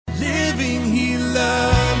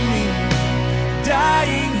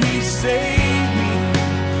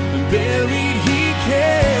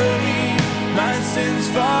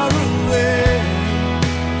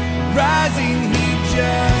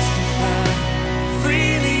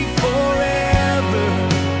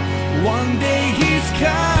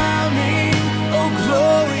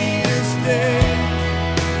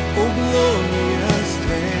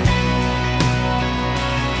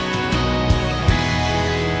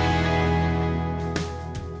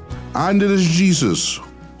And it is Jesus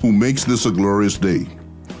who makes this a glorious day.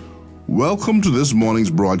 Welcome to this morning's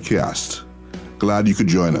broadcast. Glad you could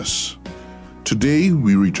join us. Today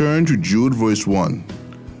we return to Jude verse 1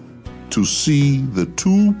 to see the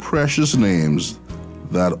two precious names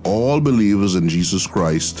that all believers in Jesus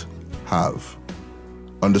Christ have.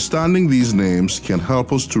 Understanding these names can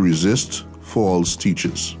help us to resist false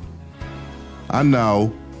teachers. And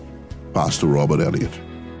now, Pastor Robert Elliott.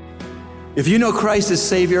 If you know Christ as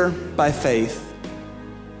Savior by faith,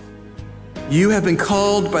 you have been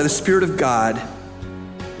called by the Spirit of God,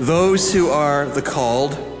 those who are the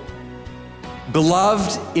called,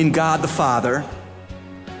 beloved in God the Father,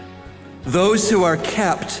 those who are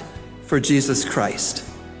kept for Jesus Christ.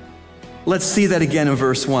 Let's see that again in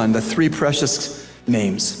verse 1, the three precious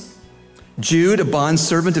names. Jude, a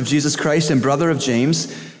bondservant of Jesus Christ and brother of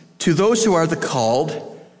James, to those who are the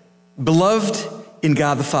called, beloved in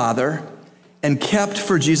God the Father, and kept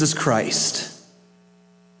for Jesus Christ.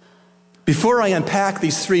 Before I unpack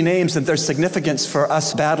these three names and their significance for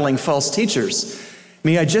us battling false teachers,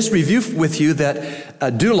 may I just review with you that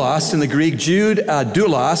doulos in the Greek, Jude,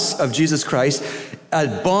 doulos of Jesus Christ,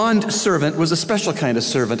 a bond servant was a special kind of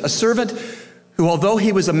servant, a servant who, although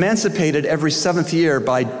he was emancipated every seventh year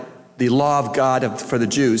by the law of God for the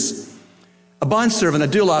Jews, a bondservant, a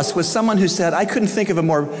doulos, was someone who said, I couldn't think of a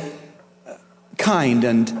more kind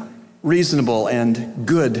and reasonable and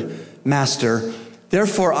good master.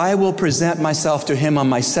 Therefore, I will present myself to him on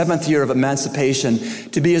my seventh year of emancipation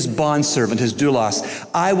to be his bondservant, his doulos.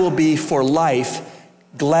 I will be for life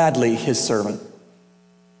gladly his servant.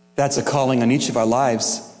 That's a calling on each of our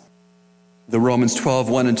lives. The Romans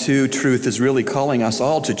 12:1 and 2 truth is really calling us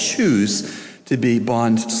all to choose to be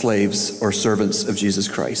bond slaves or servants of Jesus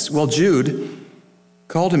Christ. Well, Jude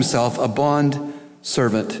called himself a bond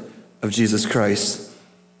servant of Jesus Christ.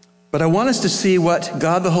 But I want us to see what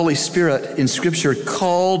God the Holy Spirit in Scripture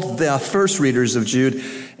called the first readers of Jude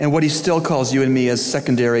and what he still calls you and me as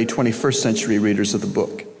secondary 21st century readers of the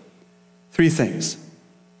book. Three things.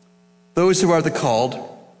 Those who are the called,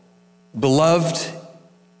 beloved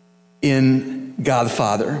in God the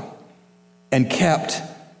Father, and kept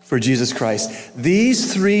for Jesus Christ.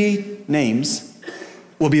 These three names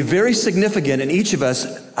will be very significant in each of us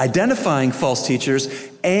identifying false teachers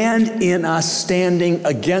and in us standing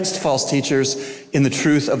against false teachers in the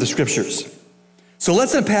truth of the Scriptures. So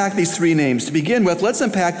let's unpack these three names. To begin with, let's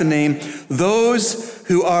unpack the name, those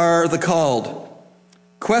who are the called.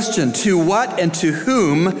 Question, to what and to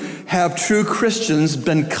whom have true Christians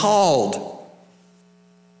been called?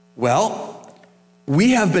 Well,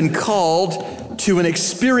 we have been called to an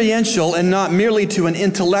experiential and not merely to an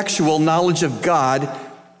intellectual knowledge of God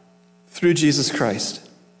through Jesus Christ.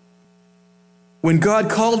 When God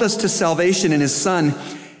called us to salvation in his Son,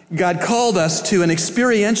 God called us to an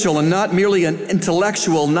experiential and not merely an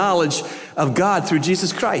intellectual knowledge of God through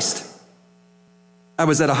Jesus Christ. I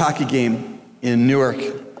was at a hockey game in Newark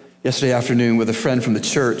yesterday afternoon with a friend from the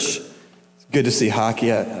church. It's good to see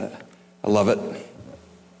hockey. I love it.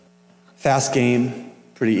 Fast game,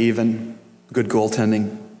 pretty even, good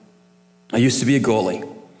goaltending. I used to be a goalie,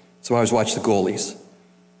 so I always watch the goalies.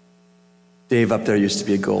 Dave up there used to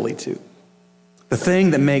be a goalie too. The thing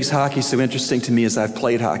that makes hockey so interesting to me is I've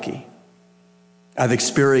played hockey. I've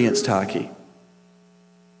experienced hockey.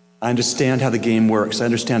 I understand how the game works. I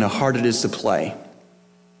understand how hard it is to play.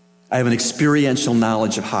 I have an experiential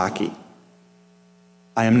knowledge of hockey.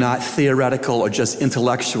 I am not theoretical or just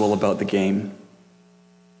intellectual about the game.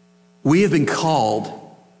 We have been called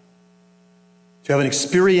to have an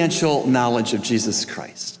experiential knowledge of Jesus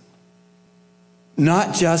Christ.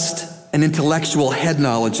 Not just an intellectual head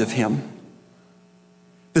knowledge of him.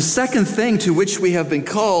 The second thing to which we have been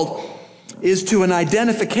called is to an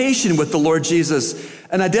identification with the Lord Jesus,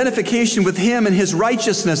 an identification with him in his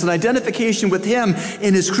righteousness, an identification with him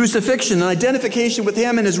in his crucifixion, an identification with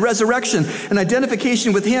him in his resurrection, an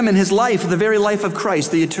identification with him in his life, the very life of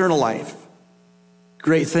Christ, the eternal life.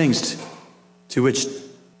 Great things to which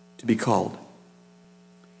to be called.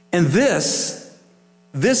 And this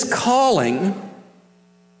calling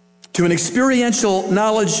to an experiential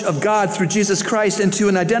knowledge of God through Jesus Christ and to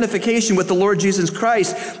an identification with the Lord Jesus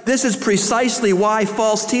Christ, this is precisely why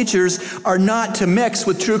false teachers are not to mix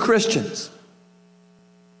with true Christians.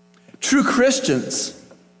 True Christians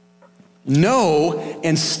know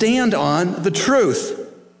and stand on the truth.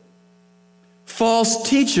 False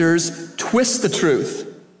teachers twist the truth,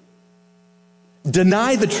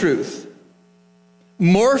 deny the truth,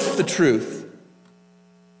 morph the truth,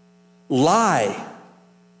 lie,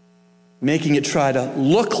 making it try to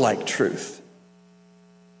look like truth.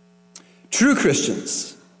 True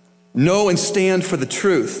Christians know and stand for the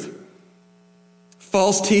truth.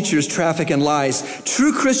 False teachers traffic in lies.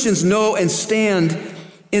 True Christians know and stand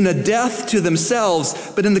in a death to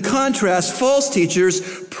themselves, but in the contrast, false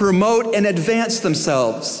teachers promote and advance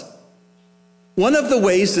themselves. One of the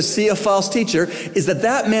ways to see a false teacher is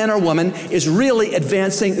that man or woman is really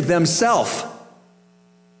advancing themselves.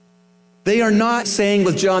 They are not saying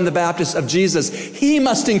with John the Baptist of Jesus, he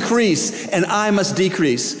must increase and I must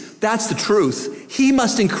decrease. That's the truth. He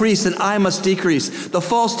must increase and I must decrease. The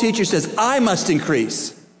false teacher says, I must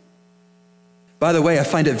increase. By the way, I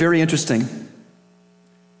find it very interesting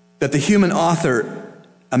that the human author,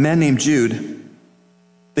 a man named Jude,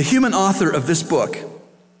 the human author of this book,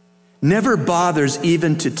 never bothers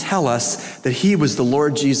even to tell us that he was the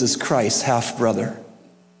Lord Jesus Christ's half-brother.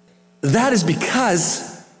 That is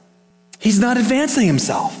because he's not advancing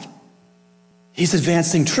himself. He's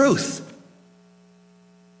advancing truth.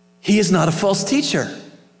 He is not a false teacher.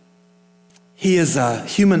 He is a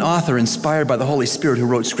human author inspired by the Holy Spirit who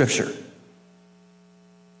wrote Scripture.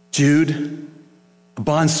 Jude, a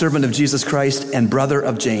bondservant of Jesus Christ and brother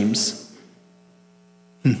of James.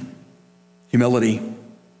 Humility.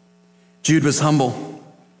 Jude was humble.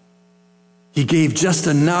 He gave just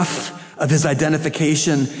enough of his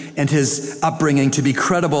identification and his upbringing to be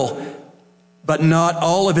credible, but not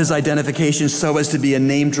all of his identification so as to be a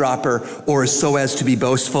name dropper or so as to be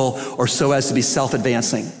boastful or so as to be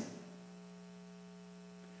self-advancing.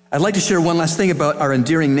 I'd like to share one last thing about our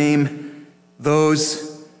endearing name,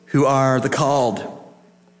 those who are the called.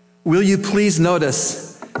 Will you please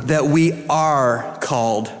notice that we are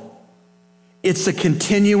called? It's a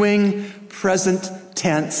continuing present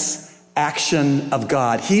tense action of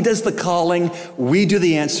God. He does the calling, we do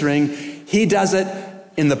the answering. He does it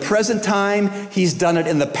in the present time, he's done it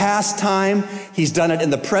in the past time, he's done it in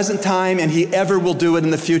the present time, and he ever will do it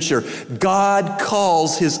in the future. God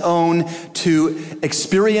calls his own to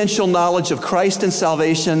experiential knowledge of Christ and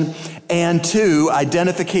salvation and to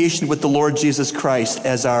identification with the Lord Jesus Christ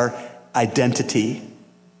as our identity.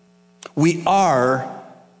 We are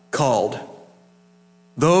called.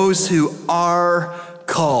 Those who are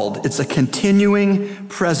called. It's a continuing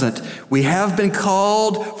present. We have been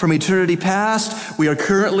called from eternity past. We are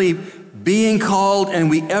currently being called, and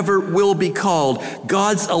we ever will be called.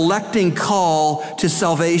 God's electing call to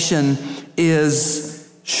salvation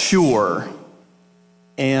is sure,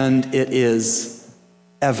 and it is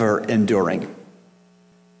ever enduring.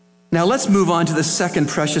 Now let's move on to the second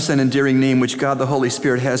precious and endearing name which God the Holy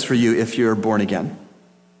Spirit has for you if you're born again.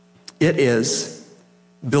 It is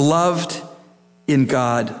beloved in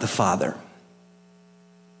God the Father.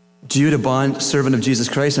 Jude, a bond servant of Jesus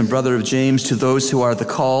Christ and brother of James, to those who are the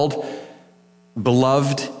called,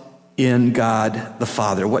 beloved in God the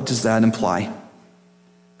Father. What does that imply?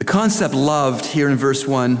 The concept loved here in verse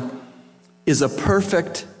 1 is a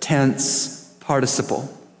perfect tense participle.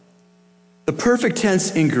 The perfect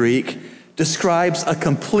tense in Greek describes a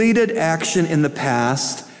completed action in the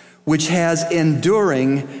past which has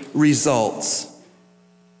enduring results.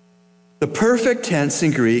 The perfect tense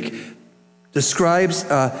in Greek describes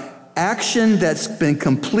an action that's been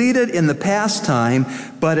completed in the past time,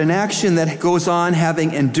 but an action that goes on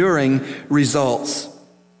having enduring results.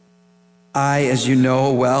 I, as you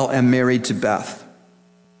know well, am married to Beth.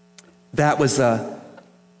 That was an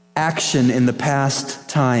action in the past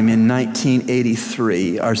time in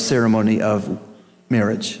 1983, our ceremony of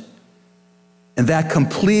marriage. And that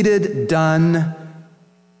completed, done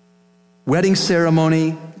wedding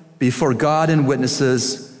ceremony before God and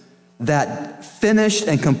witnesses, that finished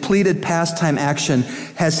and completed pastime action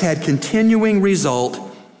has had continuing result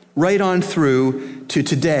right on through to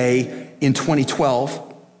today in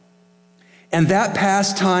 2012. And that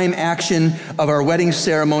pastime action of our wedding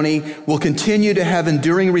ceremony will continue to have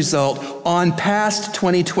enduring result on past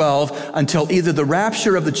 2012 until either the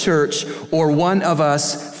rapture of the church or one of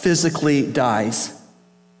us physically dies.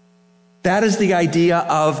 That is the idea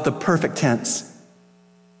of the perfect tense.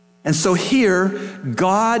 And so here,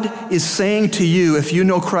 God is saying to you, if you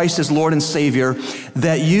know Christ as Lord and Savior,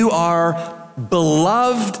 that you are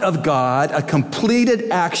beloved of God, a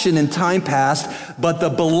completed action in time past, but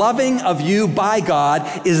the beloving of you by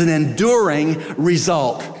God is an enduring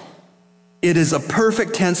result. It is a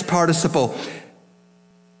perfect tense participle.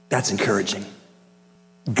 That's encouraging.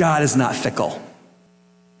 God is not fickle.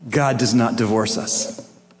 God does not divorce us.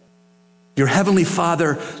 Your heavenly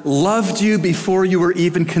Father loved you before you were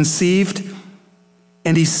even conceived,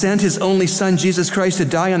 and he sent his only Son, Jesus Christ, to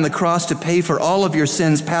die on the cross to pay for all of your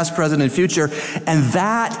sins, past, present, and future. And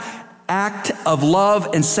that act of love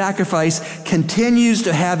and sacrifice continues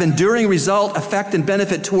to have enduring result, effect, and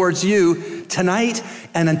benefit towards you tonight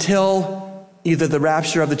and until either the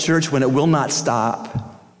rapture of the church when it will not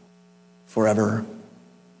stop forever.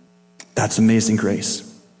 That's amazing grace.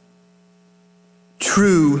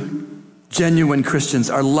 True, genuine Christians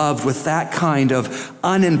are loved with that kind of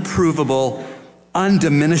unimprovable,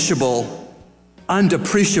 undiminishable,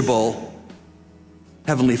 undepreciable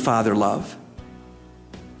Heavenly Father love.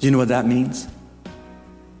 Do you know what that means?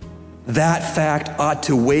 That fact ought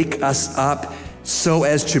to wake us up so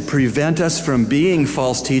as to prevent us from being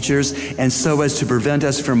false teachers and so as to prevent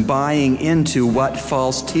us from buying into what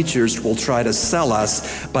false teachers will try to sell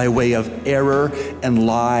us by way of error and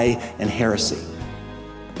lie and heresy.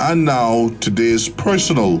 And now, today's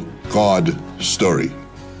personal God story.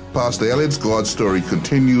 Pastor Elliot's God story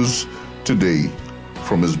continues today,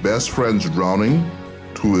 from his best friend's drowning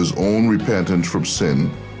to his own repentance from sin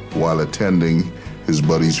while attending his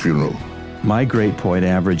buddy's funeral. My grade point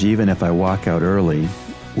average, even if I walk out early,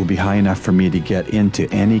 will be high enough for me to get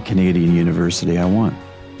into any Canadian university I want.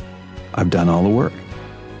 I've done all the work.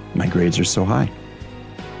 My grades are so high.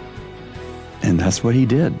 And that's what he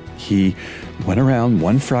did. He went around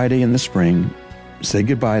one Friday in the spring, said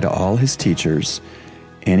goodbye to all his teachers,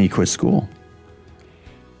 and he quit school.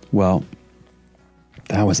 Well,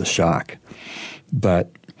 that was a shock.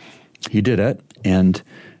 But he did it, and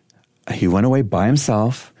he went away by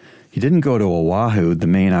himself. He didn't go to Oahu, the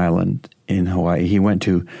main island in Hawaii. He went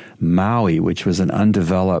to Maui, which was an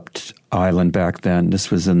undeveloped island back then.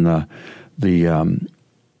 This was in the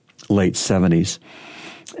late 70s.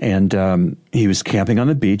 And he was camping on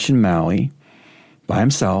the beach in Maui by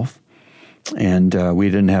himself. And we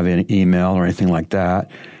didn't have any email or anything like that,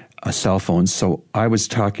 a cell phone. So I was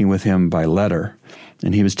talking with him by letter.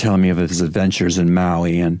 And he was telling me of his adventures in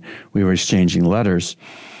Maui. And we were exchanging letters.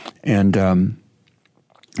 And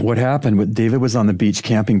what happened, David was on the beach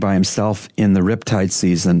camping by himself in the riptide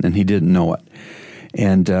season, and he didn't know it.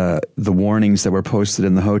 And the warnings that were posted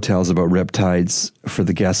in the hotels about riptides for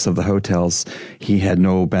the guests of the hotels, he had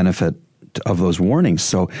no benefit of those warnings.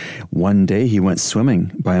 So one day he went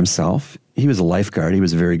swimming by himself. He was a lifeguard. He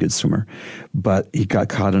was a very good swimmer. But he got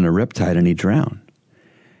caught in a riptide and he drowned.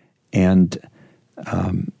 And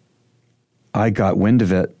I got wind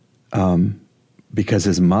of it because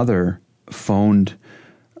his mother phoned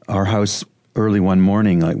our house early one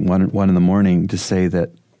morning, like one in the morning, to say that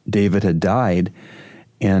David had died,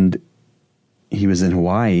 and he was in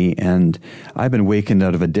Hawaii, and I've been wakened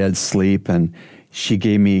out of a dead sleep, and she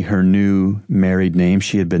gave me her new married name.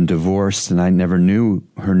 She had been divorced, and I never knew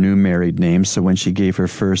her new married name, so when she gave her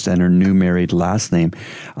first and her new married last name,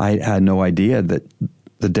 I had no idea that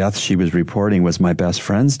the death she was reporting was my best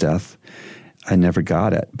friend's death. I never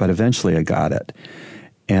got it, but eventually I got it.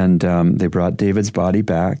 And they brought David's body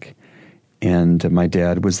back, and my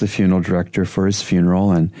dad was the funeral director for his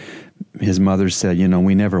funeral, and his mother said,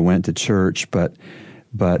 we never went to church, but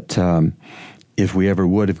if we ever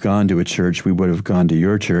would have gone to a church, we would have gone to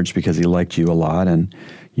your church because he liked you a lot, and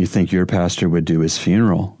you think your pastor would do his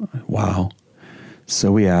funeral. Wow.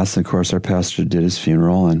 So we asked, and of course our pastor did his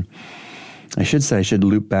funeral, and I should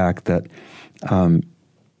loop back that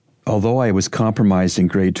although I was compromised in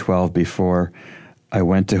grade 12 before I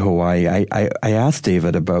went to Hawaii, I asked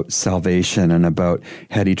David about salvation and about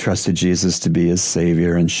had he trusted Jesus to be his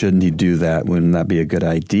Savior, and shouldn't he do that? Wouldn't that be a good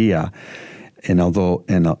idea? And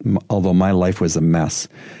although my life was a mess,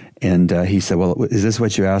 and he said, "Well, is this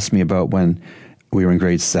what you asked me about when we were in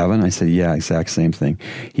grade 7?" I said, "Yeah, exact same thing."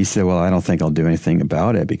 He said, "Well, I don't think I'll do anything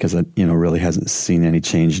about it because it, really hasn't seen any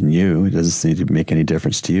change in you. It doesn't seem to make any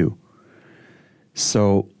difference to you."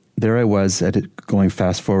 So there I was going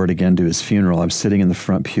fast forward again to his funeral. I'm sitting in the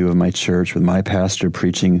front pew of my church with my pastor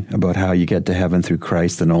preaching about how you get to heaven through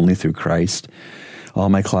Christ and only through Christ. All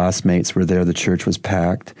my classmates were there. The church was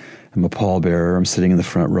packed. I'm a pallbearer. I'm sitting in the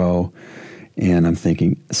front row. And I'm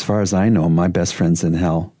thinking, as far as I know, my best friend's in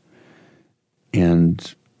hell. And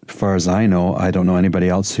as far as I know, I don't know anybody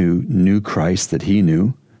else who knew Christ that he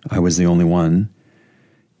knew. I was the only one.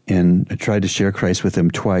 And I tried to share Christ with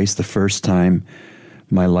him twice. The first time,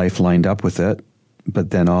 my life lined up with it. But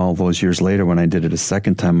then all those years later, when I did it a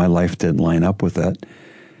second time, my life didn't line up with it.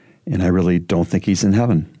 And I really don't think he's in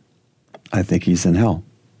heaven. I think he's in hell.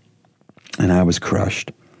 And I was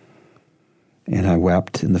crushed. And I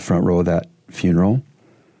wept in the front row of that funeral.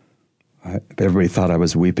 Everybody thought I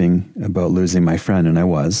was weeping about losing my friend, and I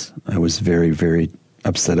was. I was very, very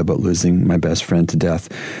upset about losing my best friend to death.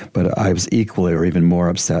 But I was equally or even more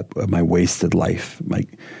upset at my wasted life,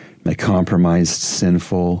 my compromised,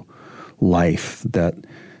 sinful life that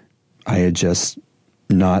I had just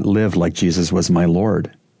not lived like Jesus was my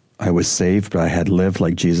Lord. I was saved, but I had lived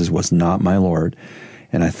like Jesus was not my Lord.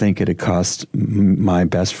 And I think it had cost my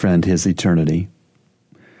best friend his eternity.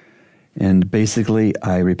 And basically,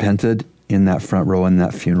 I repented in that front row in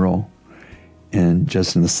that funeral. And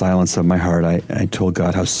just in the silence of my heart, I told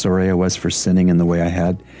God how sorry I was for sinning in the way I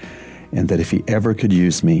had, and that if he ever could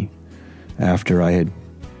use me after I had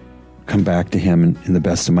come back to him in the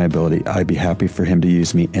best of my ability, I'd be happy for him to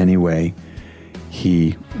use me any way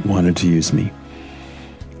he wanted to use me.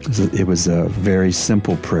 It was a very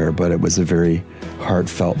simple prayer, but it was a very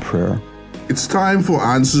heartfelt prayer. It's time for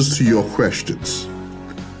answers to your questions.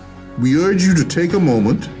 We urge you to take a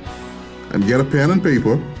moment and get a pen and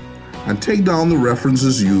paper and take down the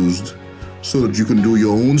references used so that you can do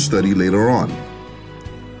your own study later on.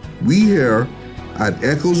 We here at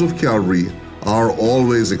Echoes of Calvary are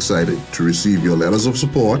always excited to receive your letters of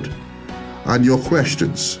support and your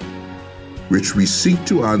questions, which we seek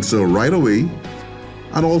to answer right away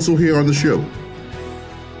and also here on the show.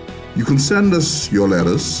 You can send us your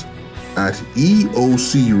letters at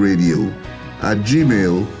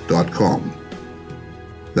eocradio@gmail.com.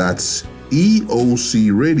 That's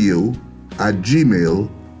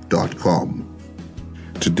eocradio@gmail.com.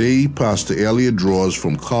 Today, Pastor Elliot draws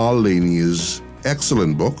from Carl Laney's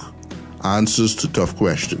excellent book, Answers to Tough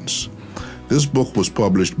Questions. This book was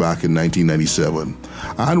published back in 1997.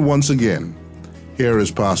 And once again, here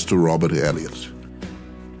is Pastor Robert Elliott.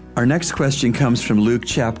 Our next question comes from Luke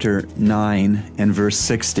chapter 9 and verse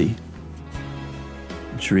 60,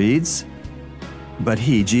 which reads, "But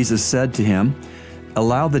he, Jesus, said to him,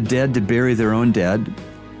 'Allow the dead to bury their own dead,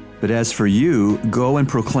 but as for you, go and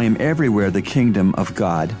proclaim everywhere the kingdom of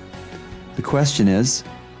God.'" The question is,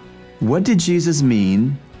 what did Jesus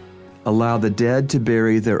mean, allow the dead to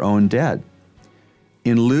bury their own dead?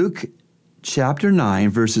 In Luke chapter 9,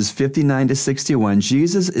 verses 59 to 61,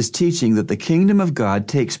 Jesus is teaching that the kingdom of God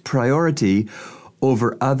takes priority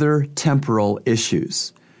over other temporal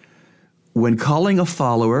issues. When calling a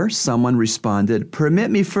follower, someone responded, "Permit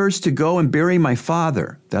me first to go and bury my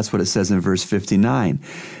father." That's what it says in verse 59.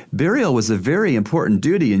 Burial was a very important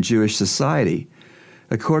duty in Jewish society.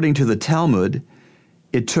 According to the Talmud,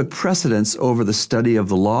 it took precedence over the study of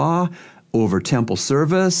the law, over temple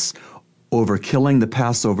service, over killing the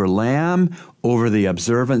Passover lamb, over the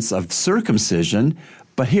observance of circumcision.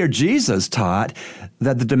 But here Jesus taught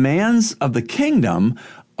that the demands of the kingdom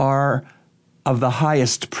are of the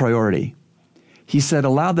highest priority. He said,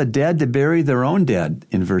 "Allow the dead to bury their own dead,"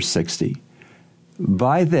 in verse 60.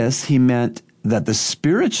 By this, he meant that the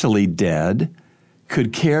spiritually dead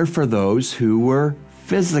could care for those who were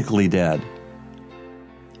physically dead.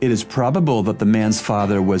 It is probable that the man's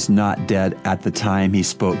father was not dead at the time he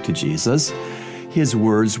spoke to Jesus. His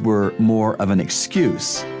words were more of an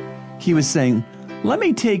excuse. He was saying, "Let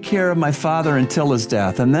me take care of my father until his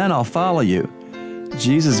death, and then I'll follow you."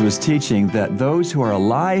 Jesus was teaching that those who are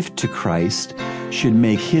alive to Christ should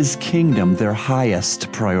make his kingdom their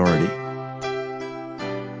highest priority.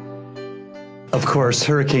 Of course,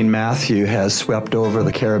 Hurricane Matthew has swept over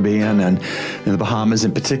the Caribbean and the Bahamas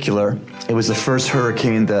in particular. It was the first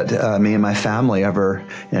hurricane that me and my family ever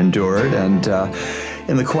endured. And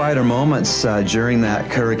in the quieter moments during that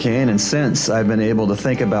hurricane and since, I've been able to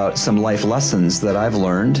think about some life lessons that I've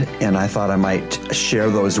learned, and I thought I might share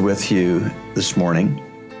those with you this morning.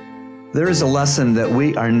 There is a lesson that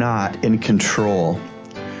we are not in control.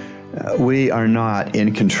 We are not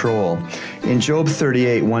in control. In Job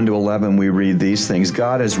 38, 1-11, we read these things.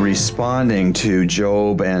 God is responding to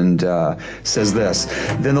Job and says this,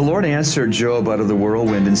 "Then the Lord answered Job out of the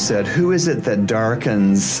whirlwind and said, 'Who is it that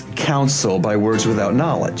darkens counsel by words without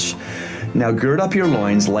knowledge? Now gird up your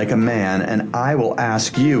loins like a man, and I will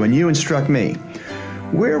ask you, and you instruct me.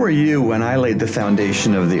 Where were you when I laid the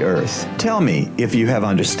foundation of the earth? Tell me if you have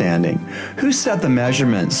understanding. Who set the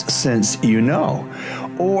measurements, since you know?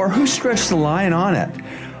 Or who stretched the line on it?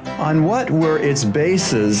 On what were its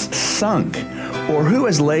bases sunk? Or who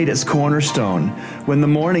has laid its cornerstone when the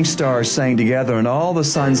morning stars sang together and all the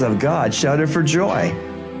sons of God shouted for joy?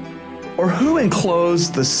 Or who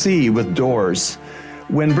enclosed the sea with doors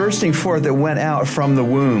when bursting forth it went out from the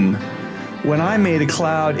womb? When I made a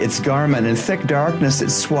cloud its garment and thick darkness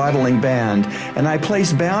its swaddling band, and I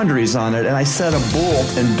placed boundaries on it, and I set a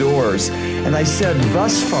bolt and doors, and I said,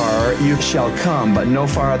 thus far you shall come, but no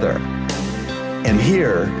farther. And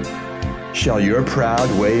here shall your proud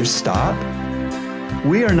waves stop?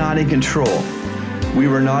 We are not in control. We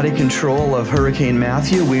were not in control of Hurricane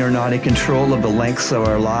Matthew. We are not in control of the lengths of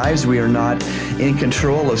our lives. We are not in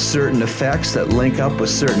control of certain effects that link up with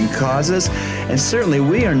certain causes. And certainly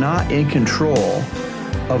we are not in control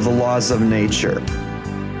of the laws of nature.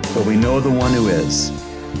 But we know the one who is,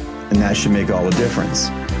 and that should make all the difference.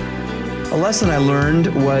 A lesson I learned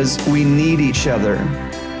was we need each other.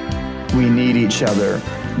 We need each other.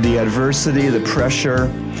 The adversity, the pressure,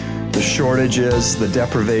 the shortages, the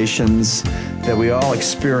deprivations that we all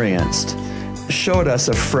experienced showed us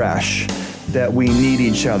afresh that we need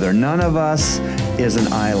each other. None of us is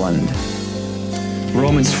an island.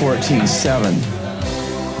 Romans 14:7.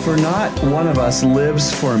 For not one of us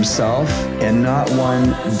lives for himself, and not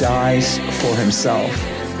one dies for himself.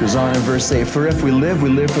 It goes on in verse 8, for if we live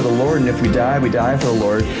for the Lord, and if we die for the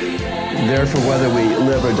Lord. Therefore, whether we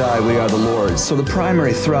live or die, we are the Lord's. So the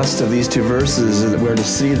primary thrust of these two verses is that we're to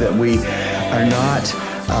see that we are not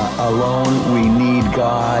alone. We need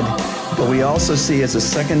God. But we also see as a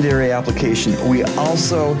secondary application, we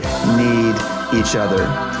also need each other.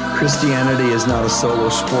 Christianity is not a solo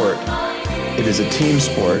sport. It is a team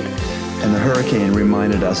sport, and the hurricane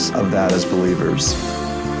reminded us of that as believers.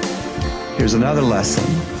 Here's another lesson.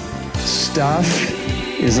 Stuff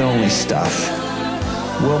is only stuff.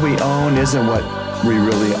 What we own isn't what we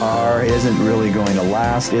really are, isn't really going to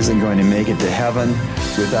last, isn't going to make it to heaven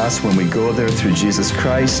with us when we go there through Jesus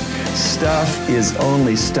Christ. Stuff is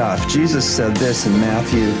only stuff. Jesus said this in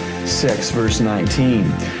Matthew 6, verse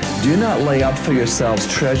 19. Do not lay up for yourselves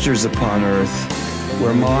treasures upon earth,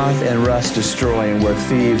 where moth and rust destroy and where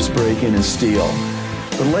thieves break in and steal.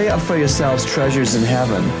 But lay up for yourselves treasures in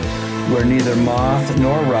heaven, where neither moth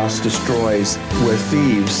nor rust destroys, where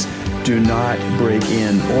thieves do not break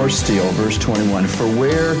in or steal. Verse 21, for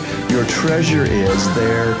where your treasure is,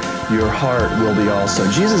 there your heart will be also.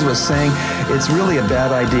 Jesus was saying it's really a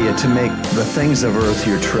bad idea to make the things of earth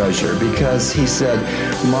your treasure, because he said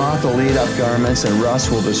moth will eat up garments and rust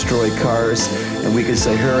will destroy cars, and we could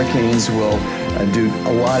say hurricanes will do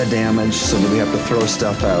a lot of damage so that we have to throw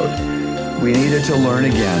stuff out. We needed to learn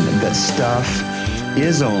again that stuff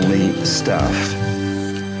is only stuff.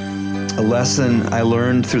 A lesson I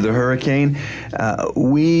learned through the hurricane,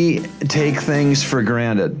 we take things for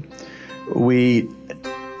granted. We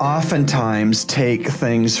oftentimes take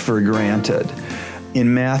things for granted.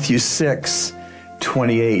 In Matthew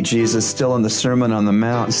 6:28, Jesus, still in the Sermon on the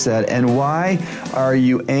Mount, said, and why are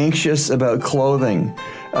you anxious about clothing?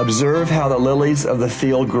 Observe how the lilies of the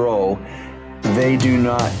field grow. They do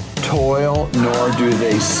not toil, nor do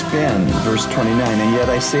they spin. Verse 29, and yet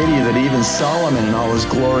I say to you that even Solomon in all his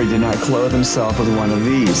glory did not clothe himself with one of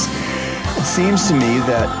these. It seems to me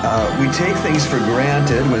that we take things for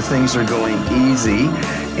granted when things are going easy,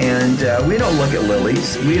 and we don't look at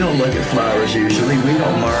lilies. We don't look at flowers usually. We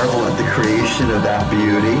don't marvel at the creation of that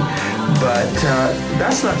beauty. But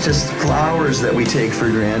that's not just flowers that we take for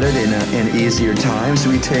granted in easier times.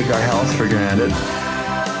 We take our health for granted.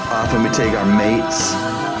 Often we take our mates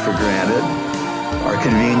for granted, our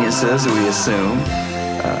conveniences, we assume,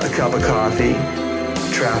 a cup of coffee,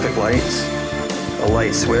 traffic lights, a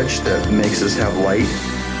light switch that makes us have light.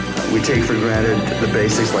 We take for granted the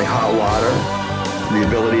basics like hot water, the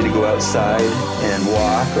ability to go outside and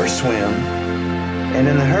walk or swim. And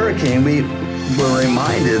in the hurricane, we were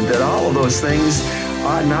reminded that all of those things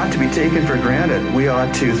ought not to be taken for granted. We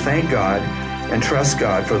ought to thank God and trust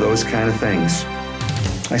God for those kind of things.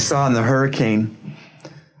 I saw in the hurricane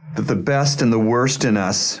that the best and the worst in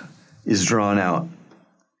us is drawn out.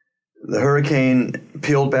 The hurricane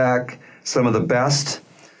peeled back some of the best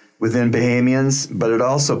within Bahamians, but it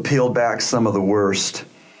also peeled back some of the worst.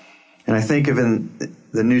 And I think of in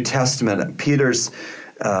the New Testament, Peter's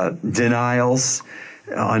denials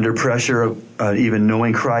under pressure of even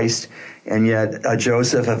knowing Christ, and yet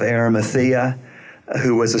Joseph of Arimathea,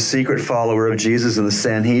 who was a secret follower of Jesus in the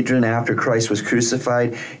Sanhedrin after Christ was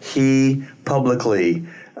crucified, he publicly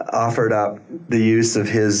offered up the use of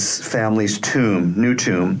his family's tomb, new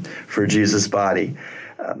tomb, for Jesus' body.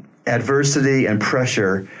 Adversity and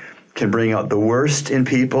pressure can bring out the worst in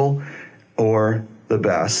people or the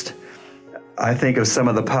best. I think of some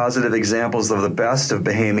of the positive examples of the best of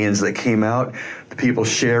Bahamians that came out, the people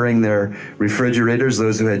sharing their refrigerators,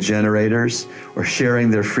 those who had generators, or sharing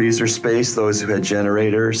their freezer space, those who had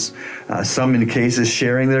generators, some in cases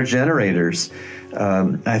sharing their generators.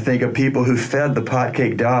 I think of people who fed the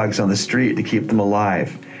potcake dogs on the street to keep them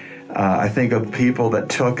alive. I think of people that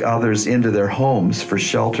took others into their homes for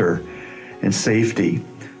shelter and safety.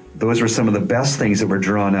 Those were some of the best things that were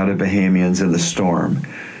drawn out of Bahamians in the storm.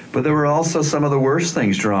 But there were also some of the worst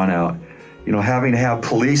things drawn out. You know, having to have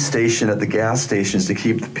police stationed at the gas stations to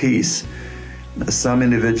keep the peace. Some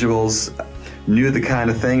individuals knew the kind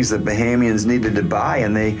of things that Bahamians needed to buy,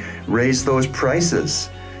 and they raised those prices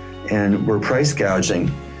and were price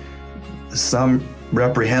gouging. Some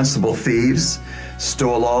reprehensible thieves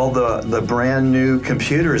stole all the brand new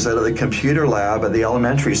computers out of the computer lab at the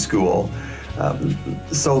elementary school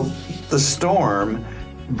So the storm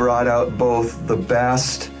brought out both the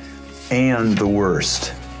best and the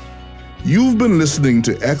worst. You've been listening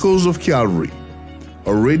to Echoes of Calvary,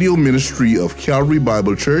 a radio ministry of Calvary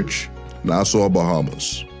Bible Church, Nassau,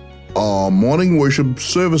 Bahamas. Our morning worship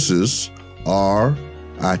services are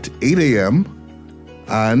at 8 a.m.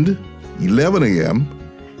 and 11 a.m.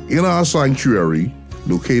 in our sanctuary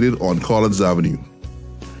located on Collins Avenue.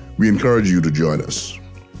 We encourage you to join us.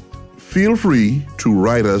 Feel free to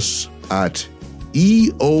write us at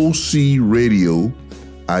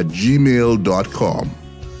eocradio@gmail.com.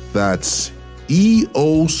 That's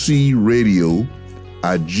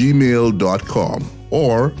eocradio@gmail.com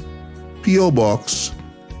or P.O. Box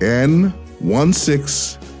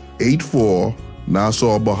N1684,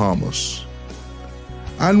 Nassau, Bahamas.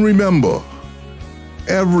 And remember,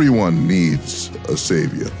 everyone needs a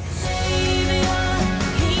Savior.